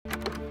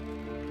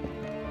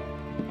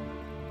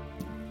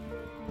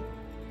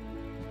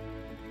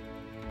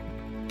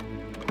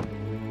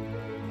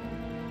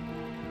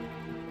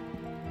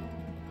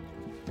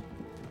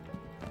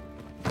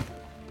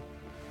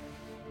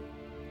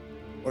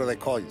What do they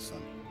call you,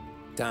 son?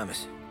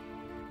 Thomas.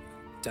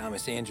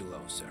 Thomas Angelo,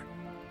 sir.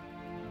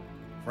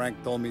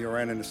 Frank told me you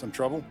ran into some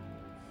trouble?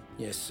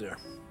 Yes, sir.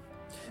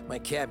 My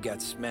cab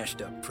got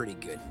smashed up pretty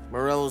good.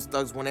 Morello's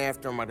thugs went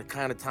after him by the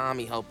kind of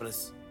Tommy helping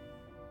us.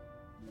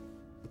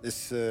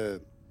 This,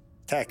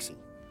 taxi.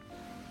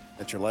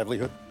 That's your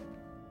livelihood?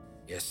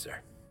 Yes, sir.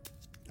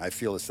 I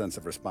feel a sense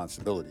of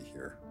responsibility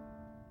here.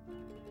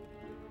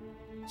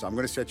 So I'm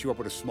gonna set you up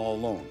with a small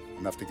loan,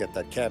 enough to get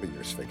that cab of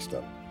yours fixed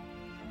up.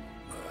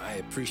 I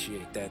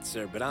appreciate that,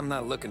 sir, but I'm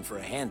not looking for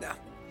a handout.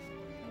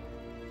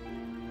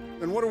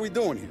 Then what are we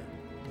doing here?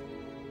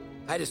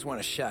 I just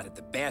want a shot at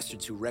the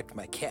bastards who wrecked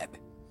my cab.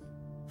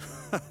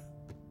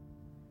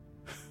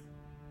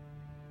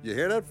 You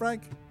hear that,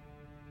 Frank?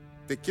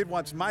 The kid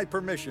wants my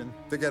permission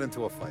to get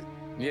into a fight.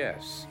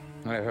 Yes,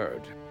 I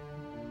heard.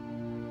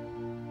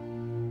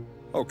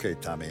 Okay,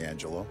 Tommy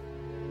Angelo.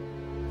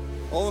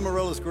 All the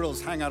Morello's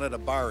grills hang out at a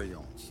bar he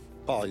owns.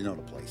 Paul, you know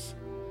the place.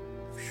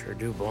 Sure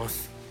do,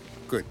 boss.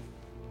 Good.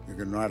 You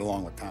can ride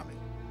along with Tommy.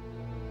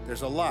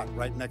 There's a lot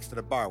right next to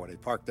the bar where they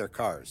park their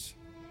cars.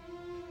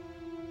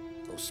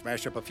 Go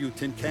smash up a few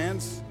tin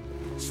cans,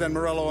 send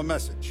Morello a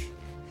message.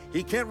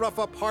 He can't rough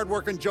up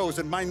hard-working Joes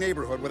in my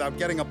neighborhood without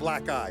getting a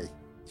black eye.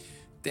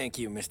 Thank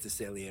you, Mr.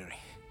 Salieri.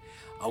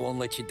 I won't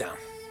let you down.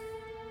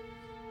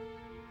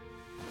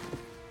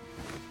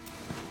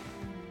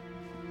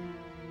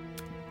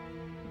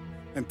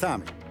 And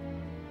Tommy,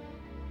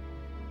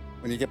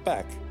 when you get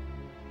back,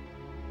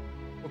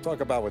 we'll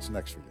talk about what's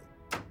next for you.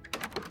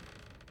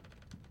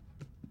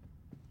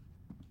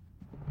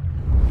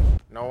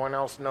 No one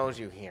else knows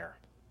you here,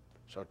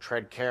 so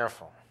tread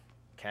careful,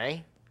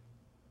 okay?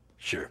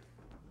 Sure.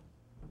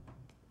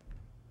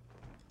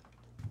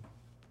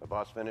 The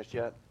boss finished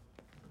yet?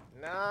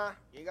 Nah,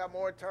 you got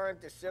more time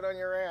to sit on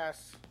your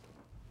ass.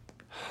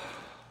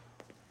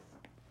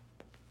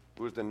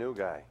 Who's the new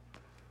guy?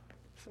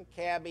 Some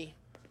cabbie.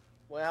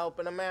 We're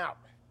helping him out.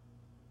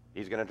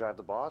 He's gonna drive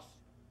the boss?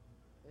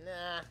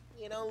 Nah,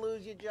 you don't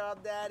lose your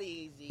job that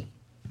easy.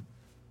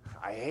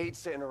 I hate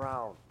sitting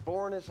around.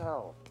 Boring as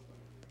hell.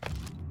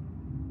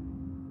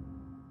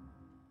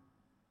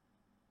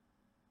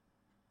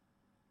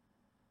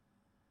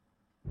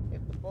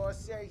 If the boss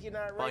says you're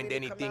not ready Find to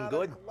anything come out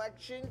good? of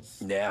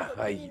collections... Yeah,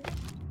 what do you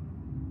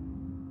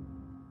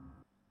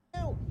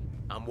do?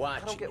 I'm I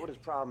watching. don't get what his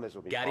problem is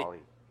with me, Got it? Paulie.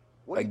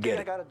 What do I you get think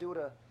I it. gotta do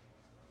to...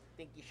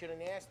 Think you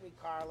shouldn't ask me,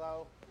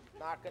 Carlo.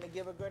 Not gonna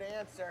give a good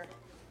answer.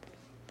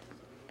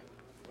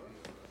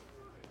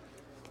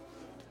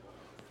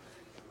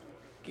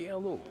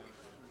 Chialo.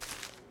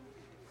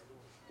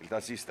 Il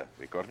tassista,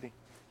 ricordi?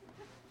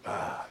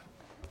 Ah,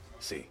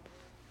 sì,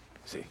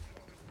 sì.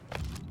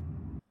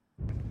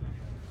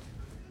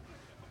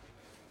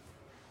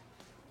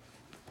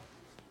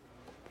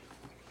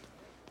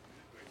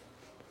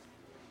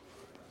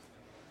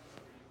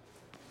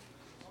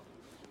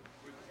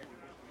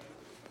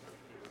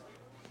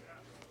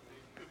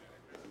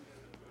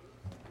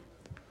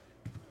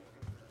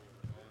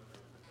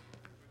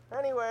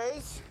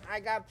 Anyways, I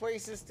got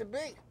places to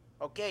be.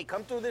 Okay,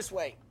 come through this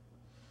way.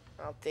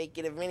 I'll take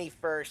you to Vinny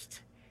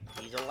first.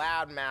 He's a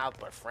loudmouth,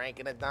 but Frank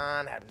and the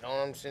Don have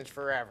known him since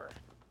forever.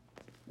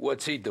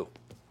 What's he do?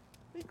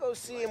 We go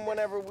see him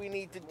whenever we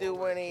need to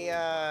do any,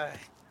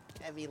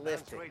 heavy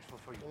lifting. We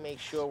make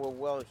sure we're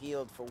well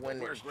healed for when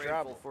We're there's grateful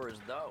trouble. for his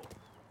dough,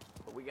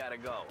 but we gotta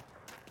go.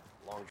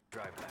 Long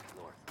drive back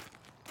north.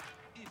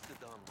 If the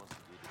Don wants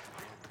to do this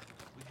again,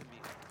 we can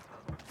meet him.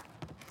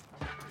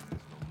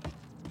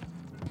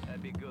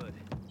 That'd be good.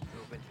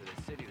 Drove into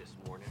the city this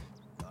morning.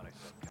 Thought I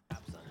saw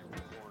cops on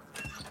every corner.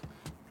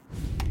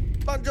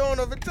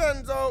 Buongiorno,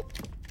 Vincenzo!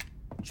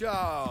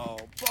 Ciao,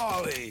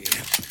 Polly.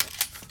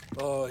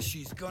 Oh,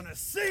 she's gonna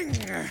sing.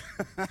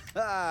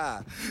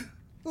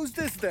 Who's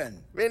this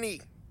then?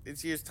 Vinny,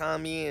 this here's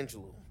Tommy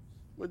Angelo.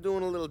 We're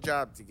doing a little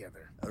job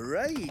together. All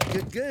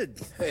right, good.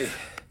 Hey,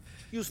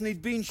 you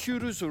need bean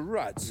shooters or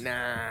rods?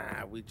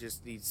 Nah, we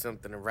just need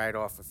something to write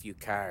off a few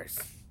cars.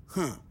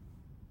 Huh.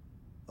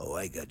 Oh,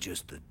 I got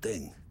just the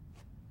thing.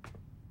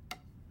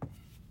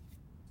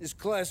 This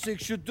classic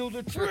should do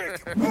the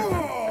trick.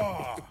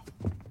 Oh!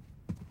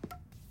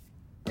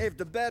 Hey, if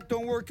the bat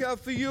don't work out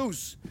for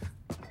use,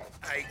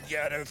 I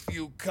got a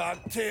few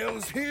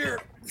cocktails here.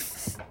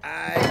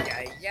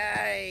 Ay.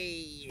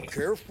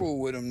 Careful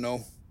with them,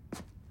 though.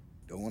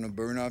 Don't want to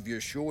burn off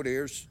your short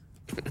hairs.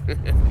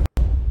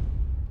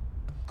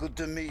 Good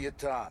to meet you,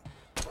 Tom.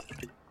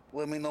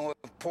 Let me know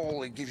if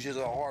Paulie gives you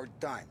a hard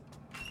time.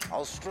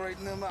 I'll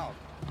straighten him out.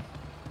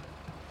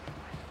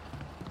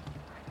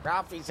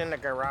 Ralphie's in the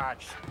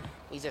garage.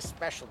 He's a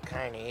special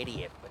kind of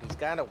idiot, but he's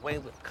got a way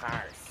with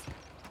cars.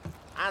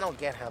 I don't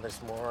get how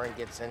this moron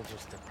gets in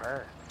just a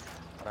purr.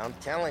 But I'm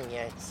telling you,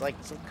 it's like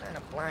some kind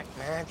of black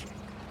magic.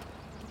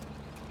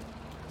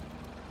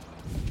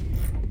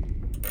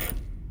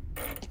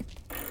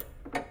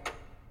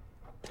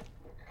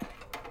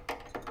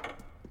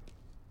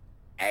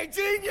 Hey,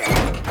 genius!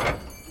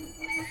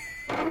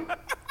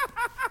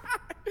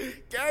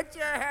 Get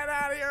your head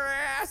out of your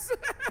ass!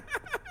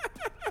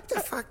 What the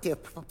fuck you,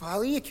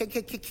 Polly. You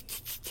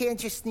can't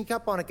just sneak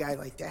up on a guy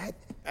like that.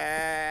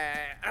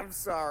 I'm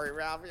sorry,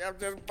 Ralphie. I'm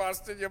just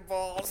busting your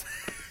balls.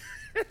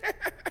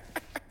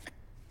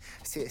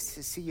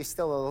 See, you're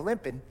still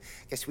limping.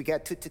 Guess we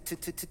got two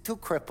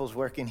cripples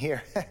working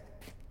here.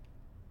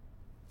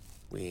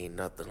 We ain't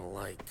nothing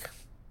alike.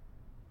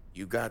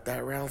 You got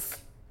that,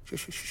 Ralph?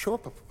 Sure,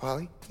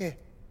 Polly. Yeah.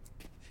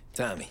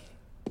 Tommy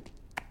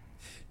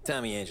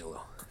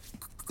Angelo.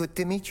 Good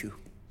to meet you.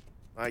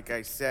 Like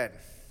I said,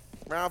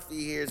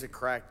 Ralphie here's a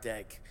cracked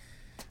egg.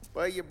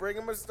 But you bring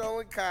him a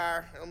stolen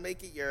car, he'll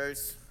make it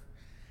yours.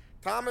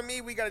 Tom and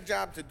me, we got a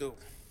job to do.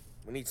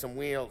 We need some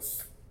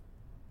wheels.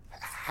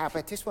 How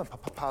about this one,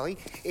 Polly?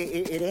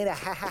 It ain't a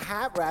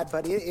hot rod,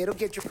 but it'll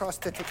get you across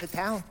to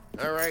town.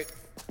 All right,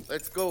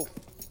 let's go.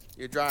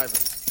 You're driving.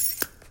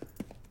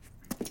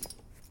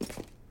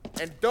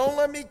 And don't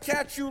let me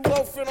catch you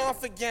loafing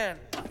off again.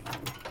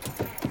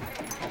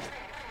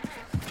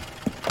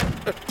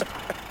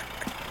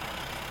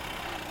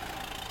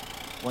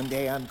 One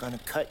day I'm gonna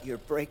cut your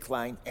brake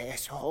line,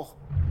 asshole.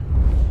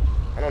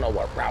 I don't know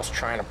what Ralph's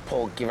trying to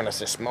pull giving us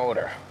this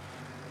motor.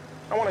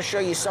 I want to show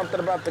you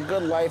something about the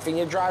good life, and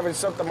you're driving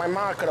something my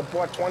mom could have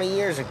bought 20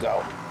 years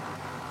ago.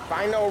 If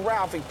I know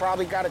Ralph, he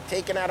probably got it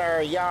taken out of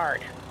our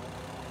yard.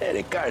 Yeah,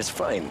 the car's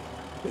fine.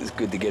 It's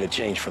good to get a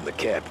change from the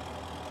cab.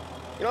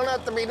 You don't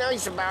have to be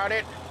nice about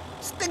it.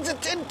 This thing's a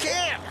tin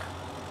can.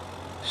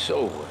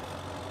 So,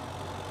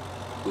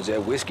 was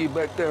that whiskey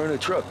back there in the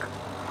truck?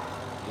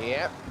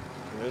 Yep,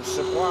 new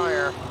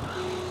supplier.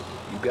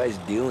 You guys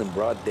deal in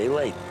broad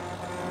daylight?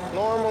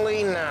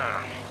 Normally,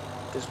 nah.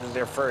 This was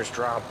their first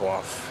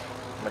drop-off.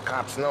 The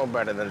cops know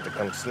better than to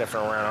come sniffing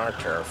around our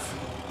turf.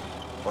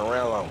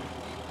 Morello,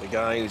 the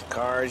guy whose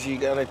cars you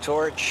got a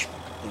torch,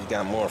 he's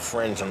got more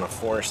friends on the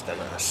force than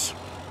us.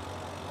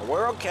 But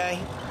we're okay,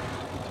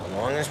 as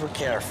long as we're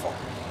careful.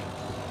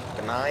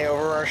 Keep an eye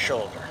over our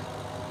shoulder.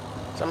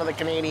 Some of the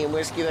Canadian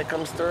whiskey that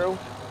comes through,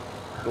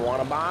 you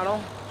want a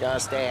bottle?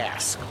 Just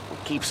ask. We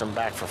keep some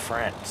back for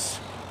friends.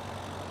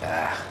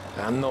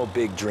 I'm no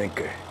big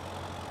drinker.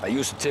 I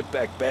used to tip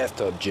back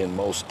bathtub gin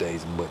most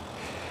days, but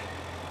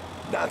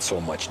not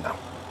so much now.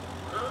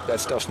 That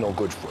stuff's no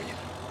good for you.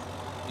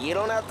 You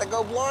don't have to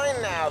go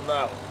blind now,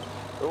 though.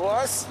 To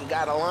us, you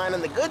got a line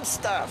in the good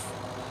stuff.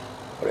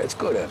 Well, that's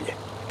good of you.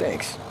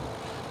 Thanks.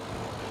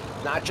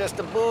 Not just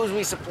the booze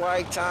we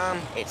supply,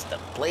 Tom. It's the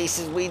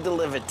places we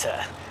deliver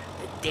to.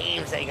 The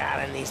dames they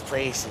got in these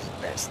places.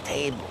 Best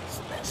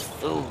tables, best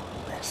food,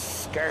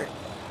 best skirt.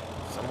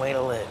 Some way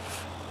to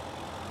live.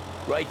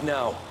 Right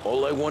now,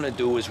 all I want to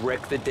do is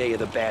wreck the day of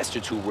the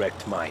bastards who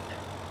wrecked mine.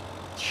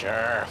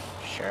 Sure.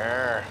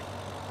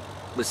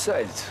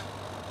 Besides,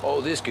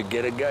 all this could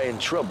get a guy in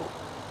trouble.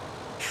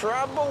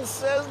 Trouble,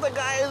 says the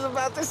guy who's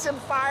about to set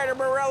fire to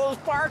Morello's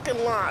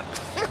parking lot.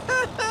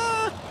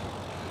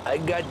 I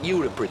got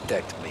you to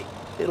protect me.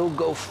 It'll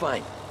go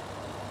fine.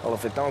 Well,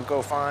 if it don't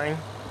go fine,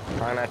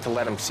 try not to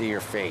let them see your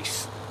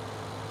face.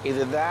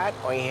 Either that,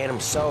 or you hit them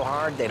so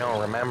hard they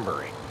don't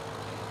remember it.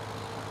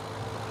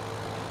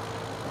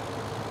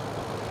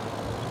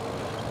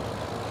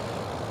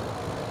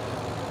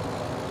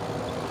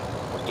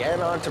 We're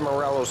getting onto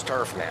Morello's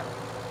turf now.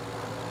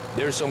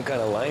 There's some kind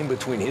of line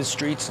between his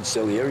streets and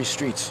Salieri's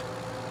streets.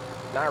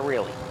 Not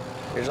really.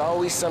 There's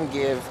always some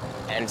give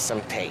and some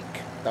take.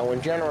 Though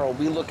in general,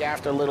 we look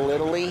after Little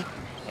Italy,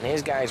 and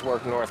his guys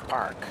work North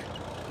Park.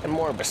 And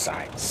more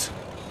besides.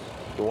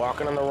 You're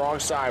walking on the wrong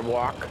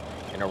sidewalk,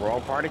 in the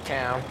wrong part of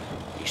town,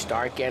 you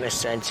start getting a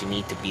sense you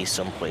need to be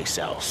someplace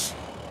else.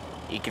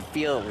 You can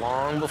feel it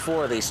long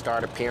before they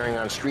start appearing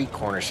on street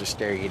corners to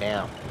stare you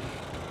down.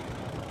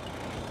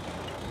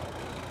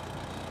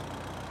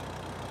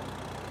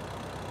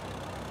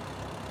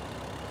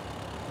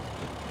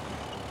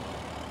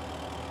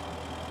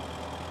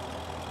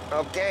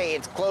 Okay,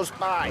 it's close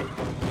by.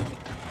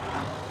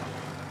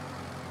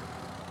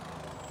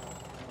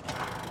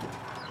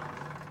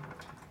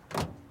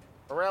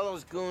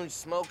 Morello's goons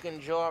smoke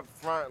and jaw up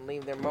front and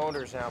leave their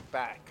motors out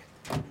back.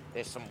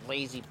 They're some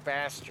lazy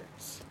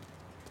bastards.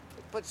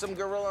 They put some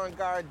gorilla on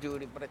guard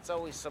duty, but it's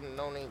always some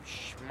no-name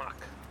schmuck.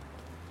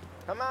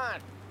 Come on,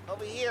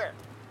 over here.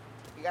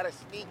 You gotta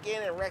sneak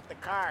in and wreck the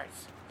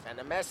cars. Send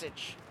a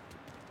message.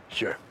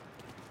 Sure.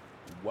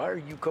 Why are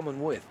you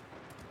coming with?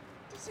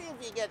 To see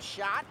if you get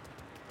shot.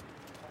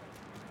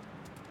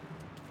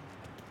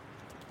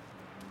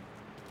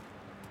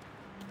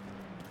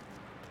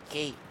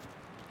 Okay, you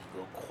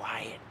go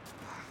quiet.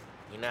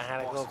 You know how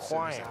to go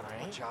quiet,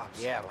 right?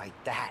 Yeah, like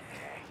that.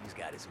 He's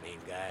got his main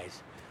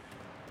guys.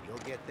 You'll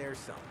get there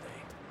someday.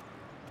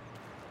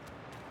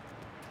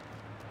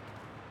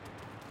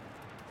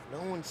 No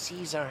one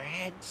sees our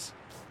heads.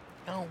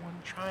 No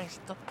one tries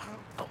to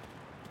pop them.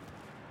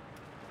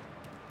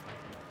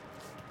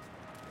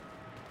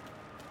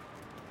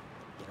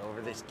 Get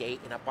over this gate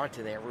and up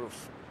onto their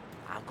roof.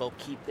 I'll go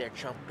keep their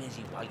chump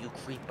busy while you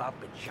creep up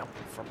and jump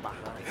in from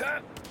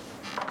behind.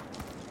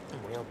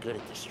 I'm real good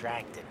at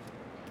distracting.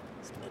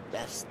 It's my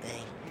best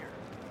thing.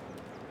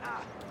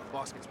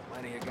 Boss gets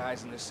plenty of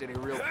guys in this city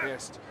real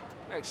pissed.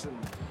 Makes them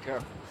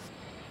careful.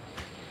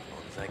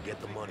 as I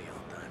get the money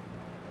on time.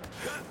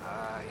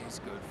 He's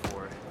good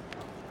for it.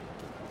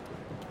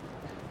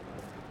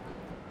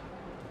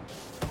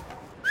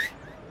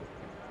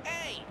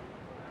 Hey!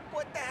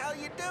 What the hell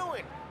you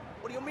doing?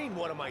 What do you mean,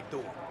 what am I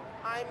doing?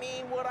 I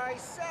mean what I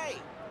say.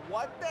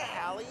 What the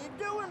hell are you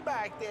doing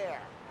back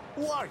there?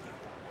 Who are you?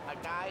 A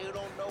guy who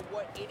don't know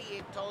what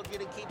idiot told you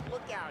to keep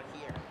lookout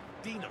here.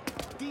 Dino.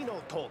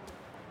 Dino told me.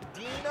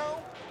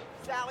 Dino?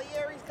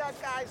 Salieri's got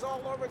guys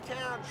all over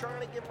town trying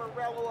to give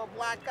Morello a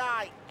black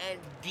eye. And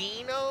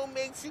Dino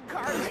makes you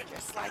cars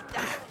just like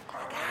that.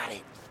 I got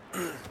it.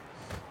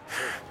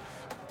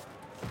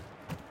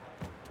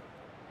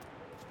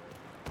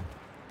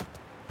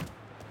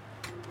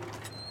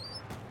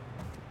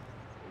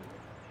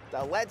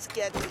 So let's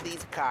get to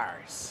these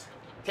cars.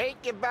 Take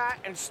it back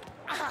and...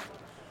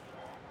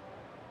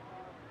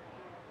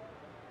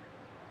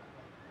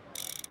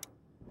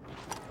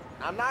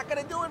 I'm not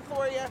gonna do it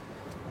for you.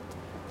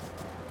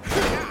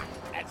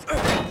 That's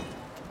good.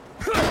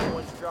 No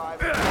one's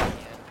driving again.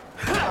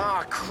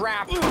 Oh,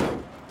 crap.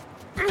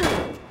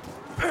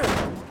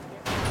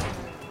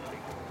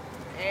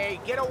 Hey,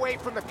 get away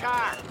from the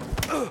car.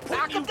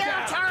 Knock him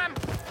down, Tom.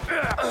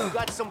 You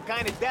got some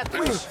kind of death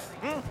wish?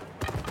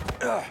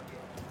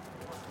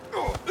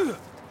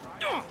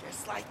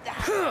 Just like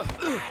that.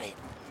 Got it.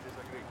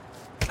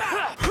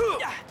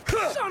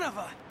 Son of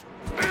a...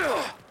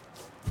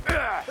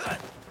 Tom, quick.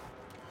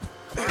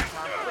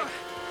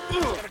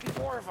 There's gotta be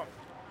more of them.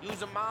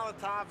 Use a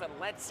Molotov and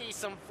let's see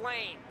some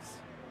flames.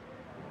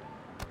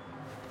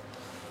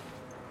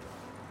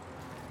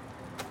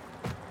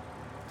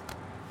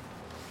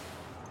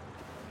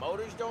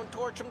 Motors don't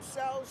torch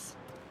themselves?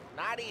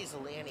 Not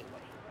easily, anyway.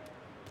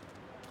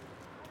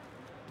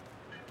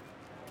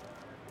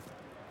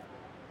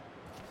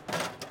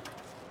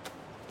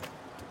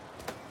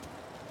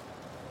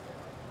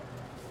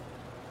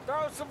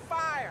 Throw some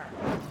fire!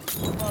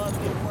 Love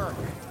good work.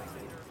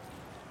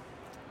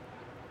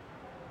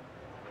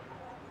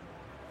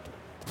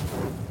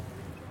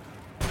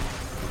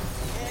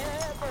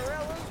 Yeah,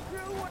 Morello's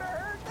crew would have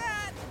heard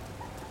that!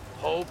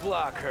 Whole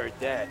block heard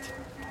that.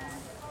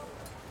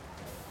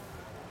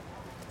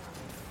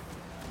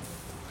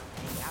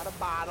 Take out a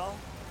bottle,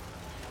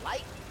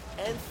 light,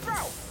 and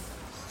throw.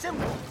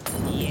 Simple.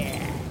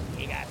 Yeah,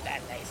 you got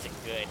that nice and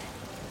good.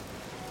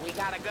 We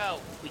gotta go.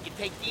 We can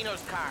take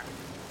Dino's car.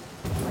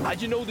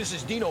 How'd you know this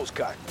is Dino's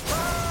car?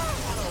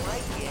 I don't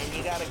like you, and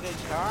you got a good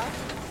car.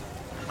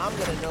 I'm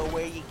gonna know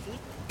where you keep it.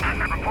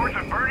 Reports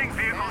of burning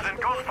vehicles and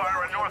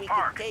gunfire in North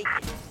Park. Take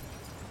it.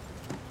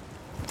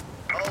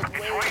 Oh,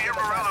 It's right near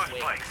Morello's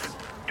place.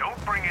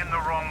 Don't bring in the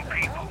wrong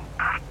people.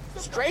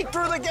 Straight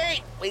through the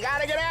gate. We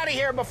gotta get out of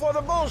here before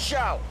the bull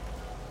show.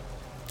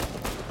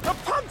 The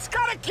pump's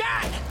got a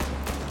cat.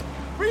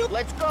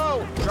 Let's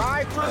go.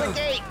 Drive through the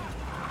gate.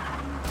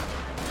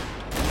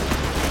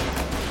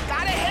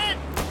 Got a hit.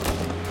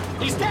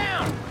 He's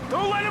down.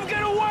 Don't let him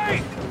get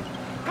away!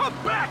 Come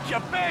back, you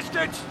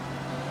bastards!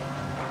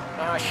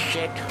 Oh,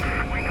 shit.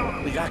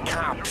 We got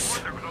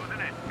cops.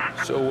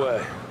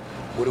 So,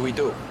 what do we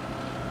do?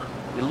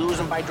 We lose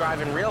them by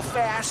driving real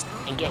fast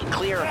and getting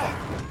clear of them.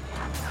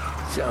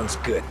 Sounds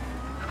good.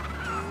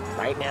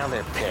 Right now,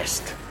 they're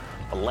pissed.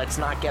 But let's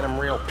not get them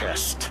real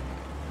pissed.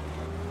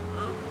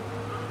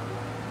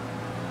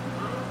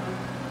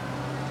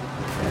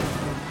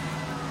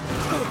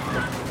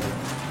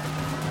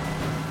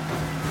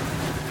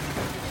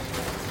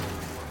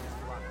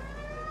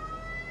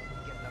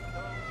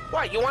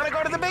 What, you want to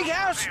go to the big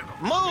house?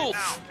 Move!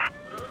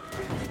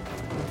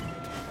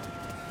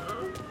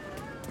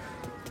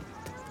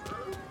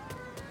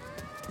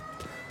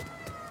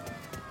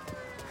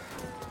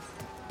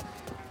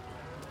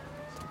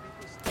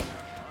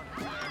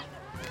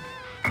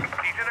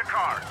 He's in a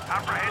car.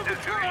 Apprehend as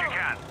soon as you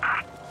can.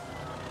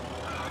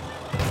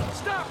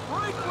 Stop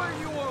right where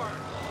you are!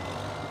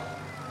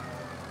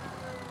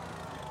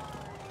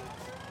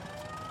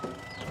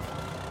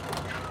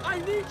 I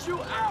need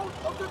you out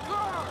of the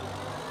car!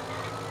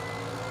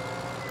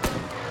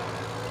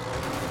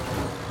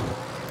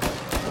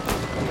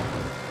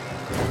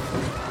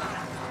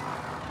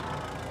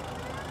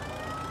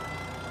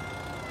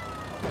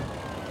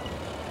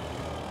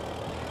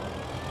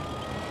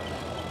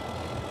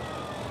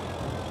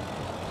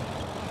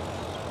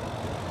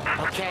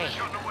 Okay,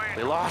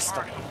 we lost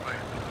them.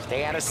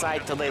 Stay out of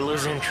sight till they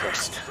lose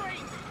interest.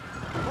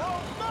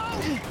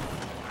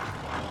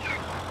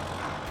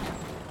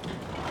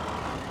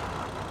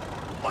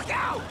 Look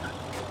out!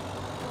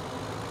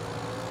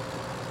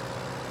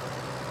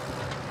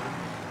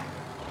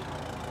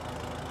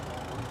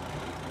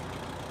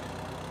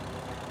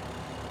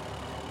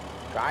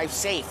 Drive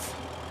safe.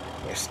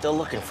 They're still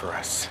looking for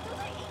us.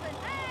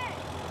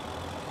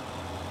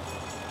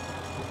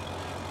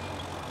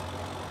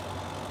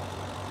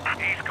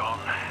 He's gone.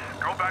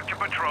 Go back to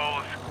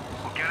patrols.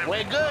 We'll get him.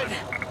 We're good.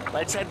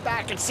 Let's head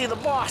back and see the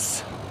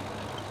boss.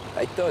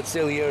 I thought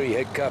Salieri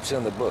had cops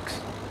on the books.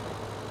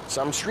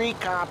 Some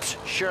street cops,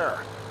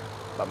 sure.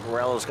 But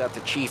Morello's got the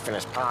chief in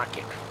his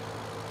pocket.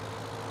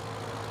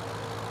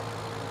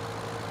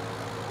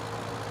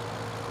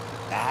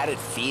 How'd it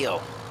feel?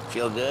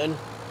 Feel good?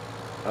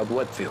 How'd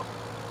what feel?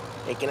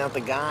 Taking out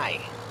the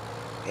guy.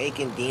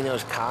 Taking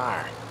Dino's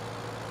car.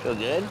 Feel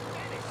good?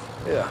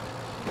 Yeah,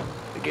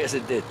 I guess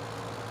it did.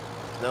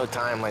 No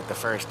time like the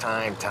first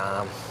time,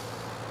 Tom.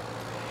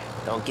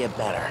 Don't get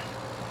better.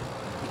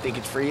 You think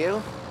it's for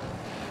you?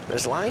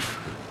 This life?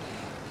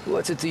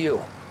 What's it to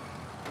you?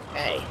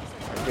 Hey,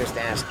 I'm just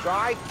asking.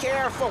 Drive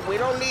careful. We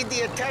don't need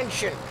the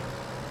attention.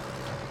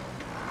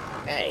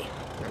 Hey,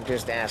 I'm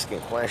just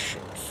asking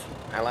questions.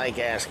 I like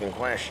asking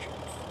questions.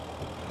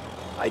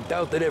 I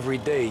doubt that every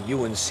day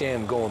you and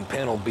Sam go and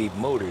panel beat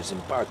motors in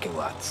parking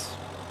lots.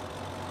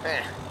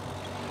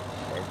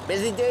 There's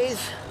busy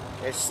days,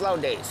 there's slow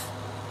days.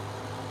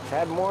 I've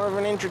had more of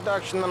an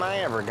introduction than I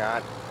ever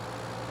got.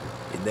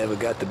 You never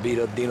got to beat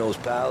up Dino's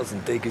pals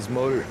and take his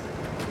motor?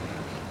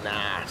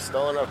 Nah,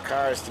 stole enough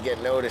cars to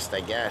get noticed,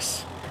 I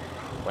guess.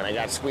 When I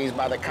got squeezed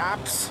by the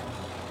cops,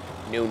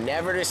 knew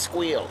never to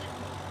squeal.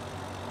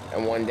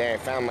 And one day I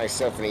found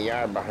myself in a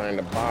yard behind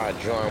a bar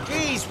drawing.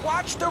 Geez,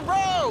 watch the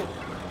road!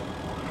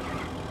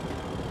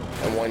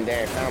 And one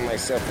day I found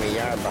myself in a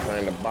yard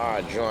behind a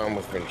bar drawing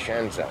with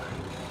Vincenzo.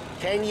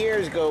 10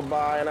 years go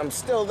by and I'm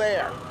still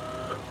there.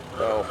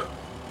 So,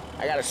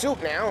 I got a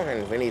suit now,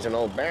 and Vinny's an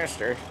old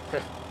bastard.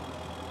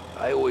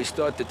 I always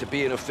thought that to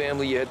be in a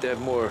family you had to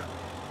have more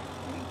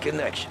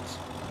connections.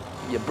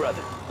 Your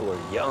brother, or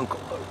your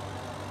uncle, or...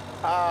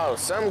 Oh,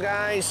 some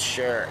guys,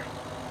 sure.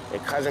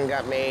 Your cousin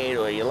got made,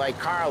 or you like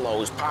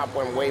Carlos, Pop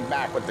went way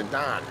back with the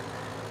Don.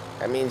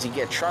 That means you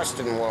get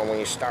trusted more when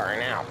you're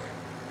starting out.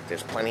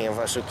 There's plenty of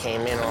us who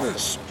came in off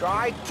the...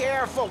 Drive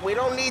careful, we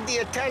don't need the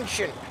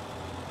attention.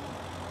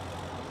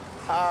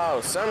 Oh,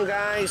 some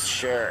guys,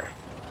 sure.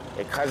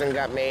 Your cousin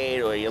got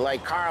made, or you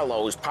like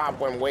Carlos, Pop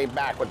went way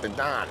back with the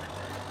Don.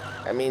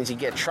 That means you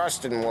get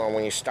trusted more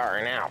when you're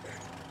starting out.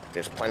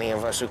 There's plenty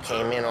of us who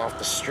came in off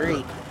the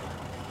street.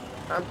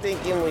 I'm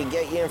thinking we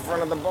get you in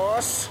front of the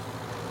boss,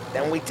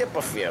 then we tip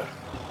a few.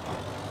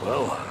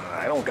 Well,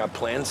 I don't got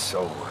plans,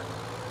 so...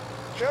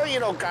 Sure you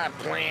don't got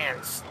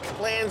plans.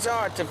 Plans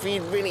are to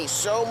feed Vinny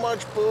so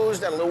much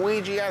booze that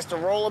Luigi has to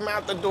roll him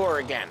out the door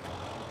again.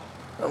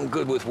 I'm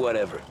good with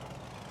whatever.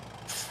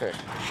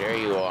 Sure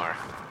you are.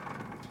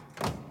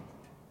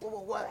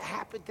 Well, what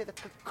happened to the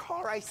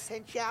car I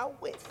sent you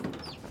out with?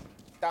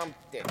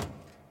 Dumped it.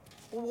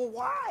 Well,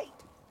 why?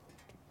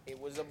 It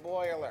was a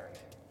boiler.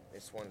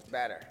 This one's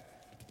better.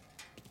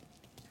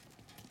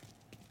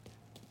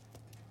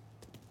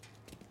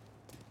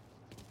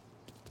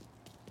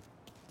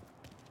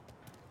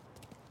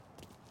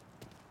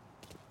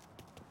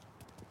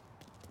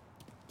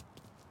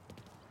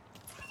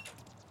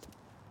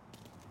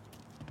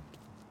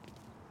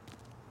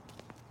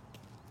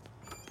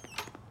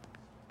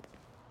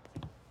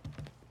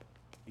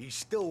 He's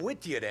still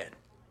with you then?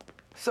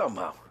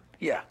 Somehow,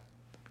 yeah.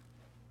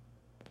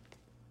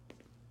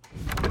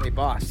 Hey,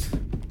 boss.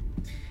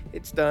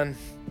 It's done.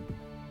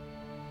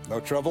 No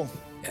trouble?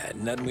 Yeah,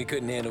 nothing we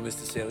couldn't handle,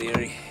 Mr.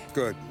 Salieri.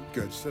 Good,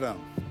 good. Sit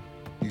down.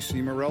 You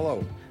see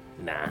Morello?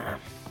 Nah,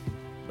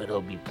 but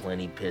he'll be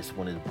plenty pissed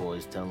when his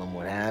boys tell him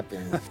what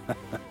happened.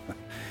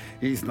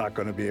 He's not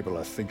going to be able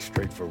to think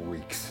straight for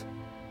weeks.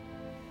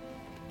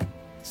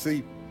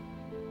 See,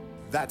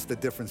 that's the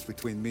difference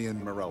between me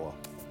and Morello.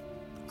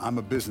 I'm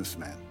a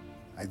businessman.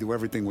 I do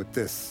everything with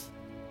this.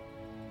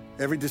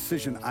 Every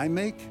decision I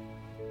make,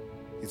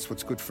 it's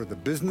what's good for the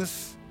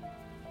business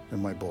and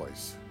my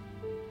boys.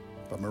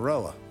 But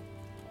Morello,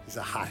 he's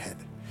a hothead.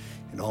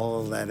 And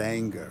all that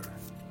anger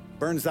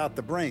burns out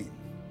the brain.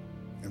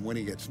 And when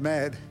he gets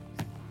mad,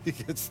 he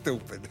gets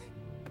stupid.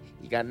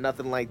 You got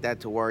nothing like that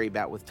to worry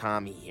about with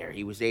Tommy here.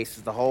 He was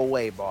aces the whole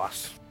way,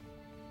 boss.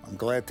 I'm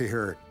glad to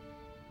hear it.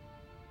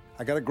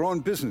 I got a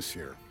growing business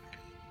here.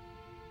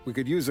 We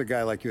could use a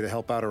guy like you to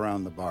help out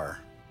around the bar.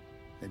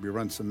 Maybe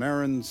run some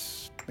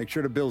errands, make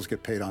sure the bills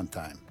get paid on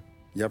time.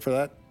 You up for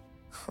that?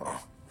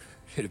 Oh,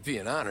 it'd be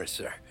an honor,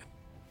 sir.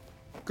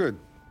 Good.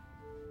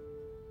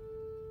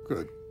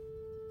 Good.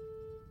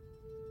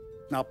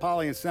 Now,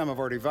 Polly and Sam have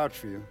already vouched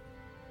for you.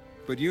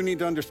 But you need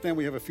to understand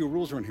we have a few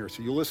rules around here,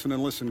 so you listen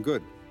and listen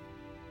good.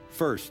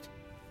 First,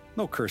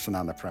 no cursing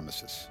on the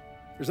premises.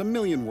 There's a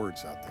million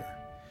words out there.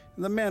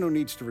 And the man who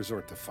needs to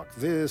resort to fuck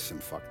this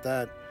and fuck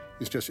that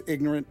is just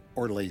ignorant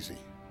or lazy.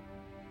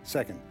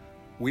 Second,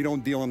 we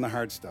don't deal in the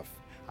hard stuff.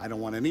 I don't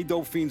want any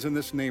dope fiends in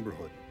this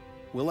neighborhood.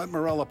 We'll let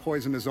Morella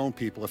poison his own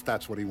people if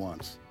that's what he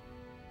wants.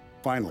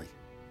 Finally,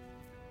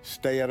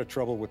 stay out of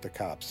trouble with the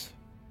cops.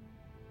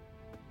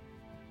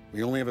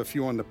 We only have a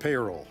few on the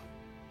payroll.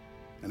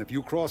 And if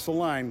you cross the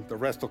line, the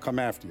rest will come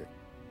after you.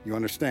 You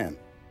understand?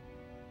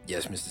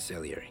 Yes, Mr.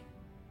 Salieri.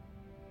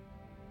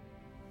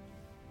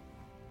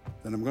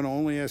 Then I'm going to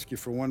only ask you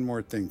for one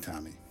more thing,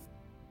 Tommy.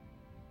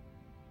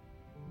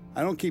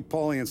 I don't keep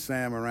Paulie and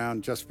Sam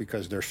around just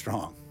because they're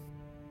strong.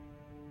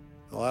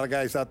 A lot of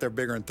guys out there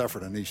bigger and tougher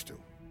than these two.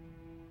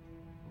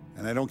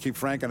 And I don't keep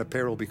Frank on the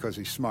payroll because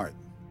he's smart.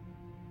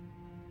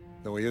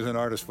 Though he is an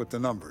artist with the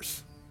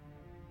numbers.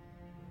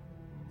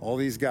 All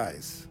these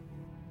guys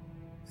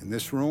in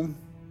this room,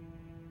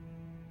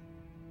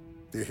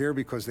 They're here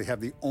because they have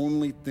the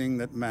only thing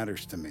that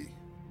matters to me.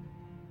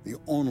 The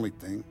only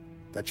thing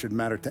that should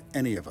matter to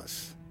any of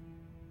us.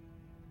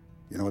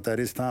 You know what that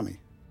is, Tommy?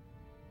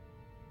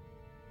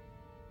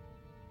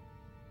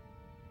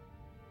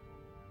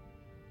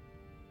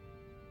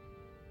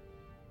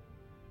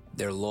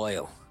 They're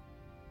loyal.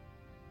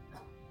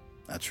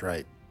 That's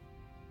right.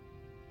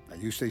 Now,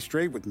 you stay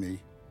straight with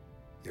me,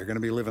 you're gonna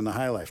be living the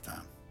high life,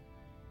 Tom.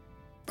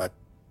 But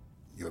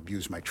you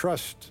abuse my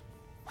trust.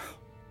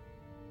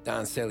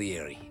 Don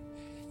Salieri,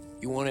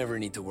 you won't ever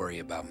need to worry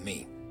about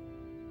me.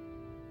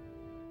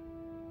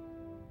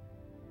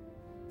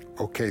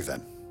 Okay,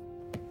 then.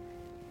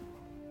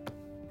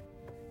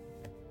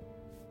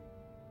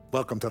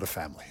 Welcome to the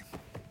family.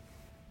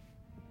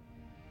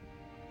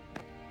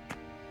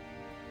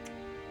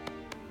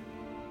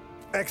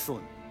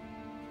 Excellent.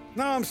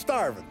 Now I'm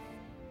starving.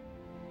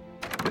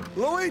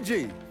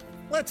 Luigi,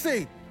 let's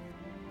eat.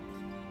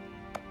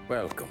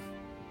 Welcome.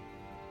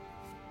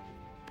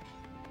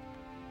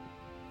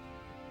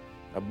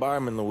 A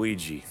barman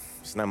Luigi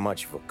is not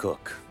much of a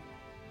cook.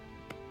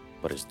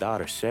 But his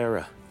daughter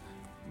Sarah,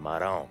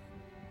 Maron,